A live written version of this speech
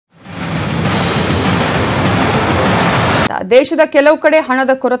ದೇಶದ ಕೆಲವು ಕಡೆ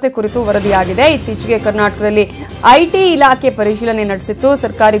ಹಣದ ಕೊರತೆ ಕುರಿತು ವರದಿಯಾಗಿದೆ. ಇತ್ತೀಚೆಗೆ ಕರ್ನಾಟಕದಲ್ಲಿ ಐಟಿ ಇಲಾಖೆ ಪರಿಶೀಲನೆ ನಡೆಸಿತ್ತು.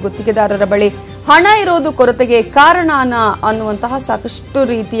 ಸರ್ಕಾರಿ ಗುತ್ತಿಗೆದಾರರ ಬಳಿ ಹಣ ಇರೋದು ಕೊರತೆಗೆ ಕಾರಣ ಅನ್ನುವಂತಹ ಸಾಕಷ್ಟು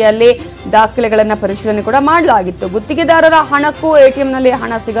ರೀತಿಯಲ್ಲಿ ದಾಖಲೆಗಳನ್ನ ಪರಿಶೀಲನೆ ಕೂಡ ಮಾಡಲಾಗಿತ್ತು. ಗುತ್ತಿಗೆದಾರರ ಹಣಕ್ಕೂ ಎಟಿಎಂನಲ್ಲಿ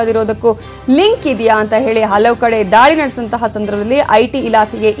ಹಣ ಸಿಗದಿರೋದಕ್ಕೂ ಲಿಂಕ್ ಇದೆಯಾ ಅಂತ ಹೇಳಿ ಹಲವು ಕಡೆ ದಾಳಿ ನಡೆಸಿದಂತಹ ಸಂದರ್ಭದಲ್ಲಿ ಐಟಿ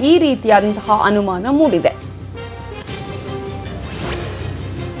ಇಲಾಖೆಗೆ ಈ ರೀತಿಯಾದಂತಹ ಅನುಮಾನ ಮೂಡಿದೆ.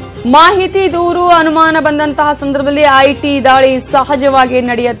 ಮಾಹಿತಿ ದೂರು ಅನುಮಾನ ಬಂದಂತಹ ಸಂದರ್ಭದಲ್ಲಿ ಐಟಿ ದಾಳಿ ಸಹಜವಾಗಿ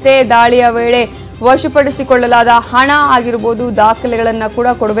ನಡೆಯುತ್ತೆ. ದಾಳಿಯ ವೇಳೆ ವಶಪಡಿಸಿಕೊಳ್ಳಲಾದ ಹಣ ಆಗಿರಬಹುದು, ದಾಖಲೆಗಳನ್ನ ಕೂಡ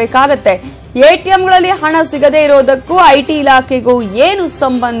ಕೊಡಬೇಕಾಗತ್ತೆ. ಎಟಿಎಂಗಳಲ್ಲಿ ಹಣ ಸಿಗದೇ ಇರೋದಕ್ಕೂ ಐಟಿ ಇಲಾಖೆಗೂ ಏನು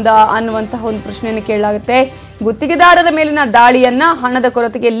ಸಂಬಂಧ ಅನ್ನುವಂತಹ ಒಂದು ಪ್ರಶ್ನೆಯನ್ನು ಕೇಳಲಾಗುತ್ತೆ. ಗುತ್ತಿಗೆದಾರರ ಮೇಲಿನ ದಾಳಿಯನ್ನ ಹಣದ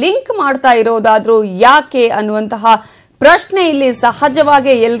ಕೊರತೆಗೆ ಲಿಂಕ್ ಮಾಡ್ತಾ ಇರೋದಾದ್ರೂ ಯಾಕೆ ಅನ್ನುವಂತಹ ಪ್ರಶ್ನೆ ಇಲ್ಲಿ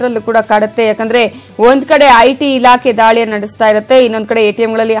ಸಹಜವಾಗಿ ಎಲ್ಲರಲ್ಲೂ ಕೂಡ ಕಾಡುತ್ತೆ. ಯಾಕಂದ್ರೆ ಒಂದ್ ಕಡೆ ಐಟಿ ಇಲಾಖೆ ದಾಳಿಯನ್ನು ನಡೆಸ್ತಾ ಇರುತ್ತೆ, ಇನ್ನೊಂದ್ ಕಡೆ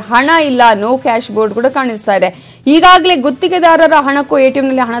ಎಟಿಎಂಗಳಲ್ಲಿ ಹಣ ಇಲ್ಲ, ನೋ ಕ್ಯಾಶ್ ಬೋರ್ಡ್ ಕೂಡ ಕಾಣಿಸ್ತಾ ಇದೆ. ಈಗಾಗಲೇ ಗುತ್ತಿಗೆದಾರರ ಹಣಕ್ಕೂ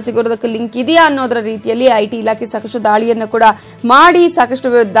ಎಟಿಎಂನಲ್ಲಿ ಹಣ ಸಿಗೋದಕ್ಕೆ ಲಿಂಕ್ ಇದೆಯಾ ಅನ್ನೋದರ ರೀತಿಯಲ್ಲಿ ಐಟಿ ಇಲಾಖೆ ಸಾಕಷ್ಟು ದಾಳಿಯನ್ನು ಕೂಡ ಮಾಡಿ ಸಾಕಷ್ಟು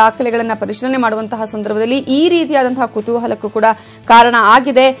ದಾಖಲೆಗಳನ್ನ ಪರಿಶೀಲನೆ ಮಾಡುವಂತಹ ಸಂದರ್ಭದಲ್ಲಿ ಈ ರೀತಿಯಾದಂತಹ ಕುತೂಹಲಕ್ಕೂ ಕೂಡ ಕಾರಣ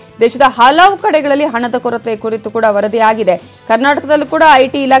ಆಗಿದೆ. ದೇಶದ ಹಲವು ಕಡೆಗಳಲ್ಲಿ ಹಣದ ಕೊರತೆ ಕುರಿತು ಕೂಡ ವರದಿಯಾಗಿದೆ. ಕರ್ನಾಟಕದಲ್ಲೂ ಕೂಡ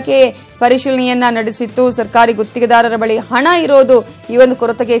ಐಟಿ ಇಲಾಖೆ ಪರಿಶೀಲನೆಯನ್ನ ನಡೆಸಿತ್ತು. ಸರ್ಕಾರಿ ಗುತ್ತಿಗೆದಾರರ ಬಳಿ ಹಣ ಇರೋದು ಈ ಒಂದು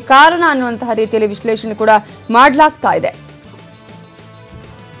ಕೊರತೆಗೆ ಕಾರಣ ಅನ್ನುವಂತಹ ರೀತಿಯಲ್ಲಿ ವಿಶ್ಲೇಷಣೆ ಕೂಡ ಮಾಡಲಾಗ್ತಾ ಇದೆ.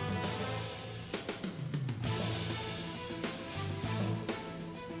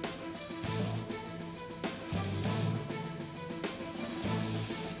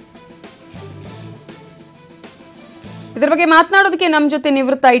 ಇದರ ಬಗ್ಗೆ ಮಾತನಾಡೋದಕ್ಕೆ ನಮ್ಮ ಜೊತೆ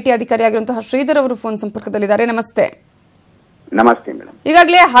ನಿವೃತ್ತ ಐಟಿ ಅಧಿಕಾರಿಯಾಗಿರುವಂತಹ ಶ್ರೀಧರ್ ಅವರು ಫೋನ್ ಸಂಪರ್ಕದಲ್ಲಿದ್ದಾರೆ. ನಮಸ್ತೆ. ನಮಸ್ತೆ ಮೇಡಮ್.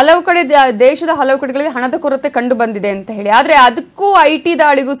 ಈಗಾಗಲೇ ಹಲವು ಕಡೆ ದೇಶದ ಹಲವು ಕಡೆಗಳಲ್ಲಿ ಹಣದ ಕೊರತೆ ಕಂಡು ಬಂದಿದೆ ಅಂತ ಹೇಳಿ, ಆದ್ರೆ ಅದಕ್ಕೂ ಐಟಿ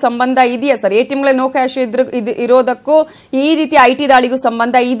ದಾಳಿಗೂ ಸಂಬಂಧ ಇದೆಯಾ ಸರ್? ಎಟಿಎಂಗಳ ನೋ ಕ್ಯಾಶ್ ಇರೋದಕ್ಕೂ ಈ ರೀತಿ ಐಟಿ ದಾಳಿಗೂ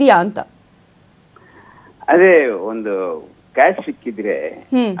ಸಂಬಂಧ ಇದೆಯಾ ಅಂತ? ಅದೇ ಒಂದು ಕ್ಯಾಶ್ ಸಿಕ್ಕಿದ್ರೆ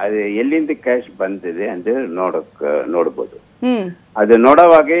ಅದು ಎಲ್ಲಿಂದ ಕ್ಯಾಶ್ ಬಂದಿದೆ ಅಂತ ನೋಡಬಹುದು. ಅದು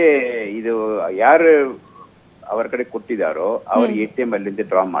ನೋಡುವಾಗೆ ಇದು ಯಾರು ಅವರ ಕಡೆ ಕೊಟ್ಟಿದಾರೋ ಅವ್ರ ಎಟಿಎಂ ಅಲ್ಲಿಂದ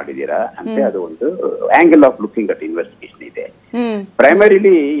ಡ್ರಾ ಮಾಡಿದೀರಾ ಅಂತ ಅದು ಒಂದು angle of looking at investigation ಇದೆ.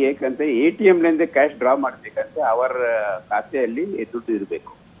 ಪ್ರೈಮರಿಲಿ ಏಕಂತ ಎಟಿಎಂ ನಿಂದ ಕ್ಯಾಶ್ ಡ್ರಾ ಮಾಡ್ಬೇಕಂತ ಅವರ ಖಾತೆಯಲ್ಲಿ ದುಡ್ಡು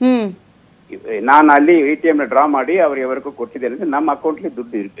ಇರಬೇಕು. ನಾನು ಅಲ್ಲಿ ಎಟಿಎಂ ಡ್ರಾ ಮಾಡಿ ಅವ್ರಿವರೆಗೂ ಕೊಟ್ಟಿದ್ದೇನೆ ಅಂದ್ರೆ ನಮ್ಮ ಅಕೌಂಟ್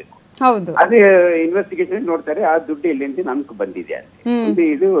ದುಡ್ಡು ಇರಬೇಕು. ಅದೇ ಇನ್ವೆಸ್ಟಿಗೇಷನ್ ನೋಡ್ತಾರೆ ಆ ದುಡ್ಡು ಎಲ್ಲಿಂದ ನಮ್ಗೆ ಬಂದಿದೆ ಅಂತ.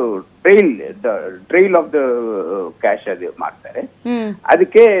 ಇದು ಟ್ರೈಲ್ ಆಫ್ ದ ಕ್ಯಾಶ್ ಅದು ಮಾಡ್ತಾರೆ.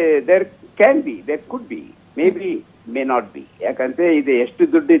 ಅದಕ್ಕೆ there could be may not be. ಯಾಕಂದ್ರೆ ಇದು ಎಷ್ಟು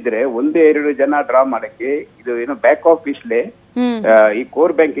ದುಡ್ಡು ಇದ್ರೆ ಒಂದೇ 2 ಜನ ಡ್ರಾ ಮಾಡಕ್ಕೆ ಇದು ಏನೋ ಬ್ಯಾಕ್ ಆಫೀಸ್ಲೆ ಈ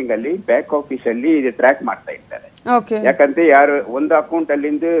ಕೋರ್ ಬ್ಯಾಂಕಿಂಗ್ ಅಲ್ಲಿ ಬ್ಯಾಕ್ ಆಫೀಸ್ ಅಲ್ಲಿ ಇದು ಟ್ರ್ಯಾಕ್ ಮಾಡ್ತಾ ಇರ್ತಾರೆ. ಯಾಕಂದ್ರೆ ಯಾರು ಒಂದು ಅಕೌಂಟ್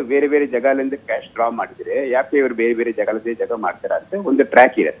ಅಲ್ಲಿಂದ ಬೇರೆ ಬೇರೆ ಜಾಗಲಿಂದ ಕ್ಯಾಶ್ ಡ್ರಾ ಮಾಡಿದ್ರೆ ಯಾಕೆ ಇವರು ಬೇರೆ ಬೇರೆ ಜಾಗ ಮಾಡ್ತಾರೆ ಅಂತ ಒಂದು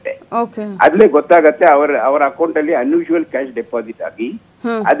ಟ್ರ್ಯಾಕ್ ಇರುತ್ತೆ. ಅದ್ಲೇ ಗೊತ್ತಾಗತ್ತೆ ಅವರ ಅಕೌಂಟ್ ಅಲ್ಲಿ ಅನ್ಯೂಶುವಲ್ ಕ್ಯಾಶ್ ಡೆಪಾಸಿಟ್ ಆಗಿ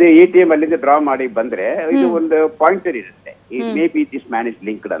ಅದೇ ಎಟಿಎಂ ಅಲ್ಲಿಂದ ಡ್ರಾ ಮಾಡಿ ಬಂದ್ರೆ ಇದು ಒಂದು ಪಾಯಿಂಟರ್ ಇರುತ್ತೆ. May be this man is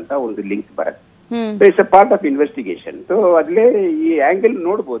linked ಅಂತ ಒಂದು ಲಿಂಕ್ ಬರುತ್ತೆ. It's a part of investigation. So ಅದ್ಲೇ ಈ ಆಂಗಲ್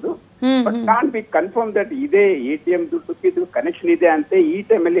ನೋಡಬಹುದು, but can't be confirm that ಇದೇ ಎಟಿಎಂ ದುಡ್ಡು ಕನೆಕ್ಷನ್ ಇದೆ ಅಂತ ಈ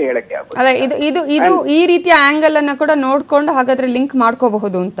ಟೈಮ್ ಅಲ್ಲಿ ಹೇಳಕ್ಕೆ ಆಗುತ್ತೆ. ಇದು ಈ ರೀತಿಯ ಆಂಗಲ್ ಅನ್ನ ಕೂಡ ನೋಡ್ಕೊಂಡು ಹಾಗಾದ್ರೆ ಲಿಂಕ್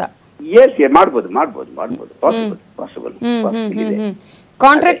ಮಾಡ್ಕೋಬಹುದು ಅಂತ. ಎಸ್, ಮಾಡ್ಬೋದು ಪಾಸಿಬಲ್.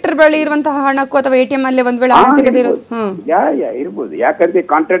 ಕಾಂಟ್ರಾಕ್ಟರ್ ಬಳಿ ಇರುವಂತಹ ಹಣಕ್ಕೂ ಅಥವಾ ಎಟಿಎಂ ಅಲ್ಲಿ ಒಂದ್ ವೇಳೆ ಹಣ ಸಿಗದೇ ಇರೋದು ಇರ್ಬೋದು. ಯಾಕಂದ್ರೆ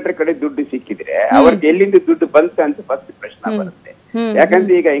ಕಾಂಟ್ರಾಕ್ಟರ್ ಕಡೆ ದುಡ್ಡು ಸಿಕ್ಕಿದ್ರೆ ಅವ್ರಿಗೆ ಎಲ್ಲಿಂದ ದುಡ್ಡು ಬಂತ ಅಂತ ಫಸ್ಟ್ ಪ್ರಶ್ನೆ ಬರುತ್ತೆ.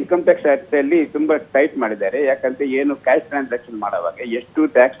 ಯಾಕಂದ್ರೆ ಈಗ ಇನ್ಕಮ್ ಟ್ಯಾಕ್ಸ್ ಆಕ್ಟ್ ಅಲ್ಲಿ ತುಂಬಾ ಟೈಟ್ ಮಾಡಿದ್ದಾರೆ. ಯಾಕಂದ್ರೆ ಏನು ಕ್ಯಾಶ್ ಟ್ರಾನ್ಸಾಕ್ಷನ್ ಮಾಡುವಾಗ ಎಷ್ಟು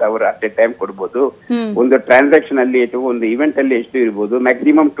ಟ್ಯಾಕ್ಸ್ ಅವರು ಅಟ್ ಎ ಟೈಮ್ ಕೊಡ್ಬೋದು, ಒಂದು ಟ್ರಾನ್ಸಾಕ್ಷನ್ ಅಲ್ಲಿ ಒಂದು ಇವೆಂಟ್ ಅಲ್ಲಿ ಎಷ್ಟು ಇರ್ಬೋದು,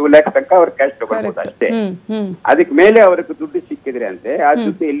 ಮ್ಯಾಕ್ಸಿಮಮ್ 2 lakhs ತನಕ ಅವ್ರು ಕ್ಯಾಶ್ ತಗೊಳ್ಬಹುದು ಅಷ್ಟೇ. ಅದಕ್ಕೆ ಮೇಲೆ ಅವ್ರಿಗೆ ದುಡ್ಡು ಸಿಕ್ಕಿದ್ರೆ ಅಂತೆ ಆ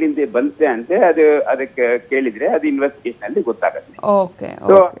ದುಡ್ಡು ಎಲ್ಲಿಂದ ಬಂತೆ ಅಂತೆ ಅದಕ್ಕೆ ಕೇಳಿದ್ರೆ ಅದು ಇನ್ವೆಸ್ಟಿಗೇಷನ್ ಅಲ್ಲಿ ಗೊತ್ತಾಗುತ್ತೆ.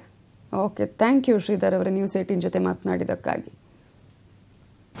 ಓಕೆ, ಥ್ಯಾಂಕ್ ಯು ಶ್ರೀಧರ್ ಅವರೇ ನ್ಯೂಸ್ 18 ಜೊತೆ ಮಾತನಾಡಿದಕ್ಕಾಗಿ.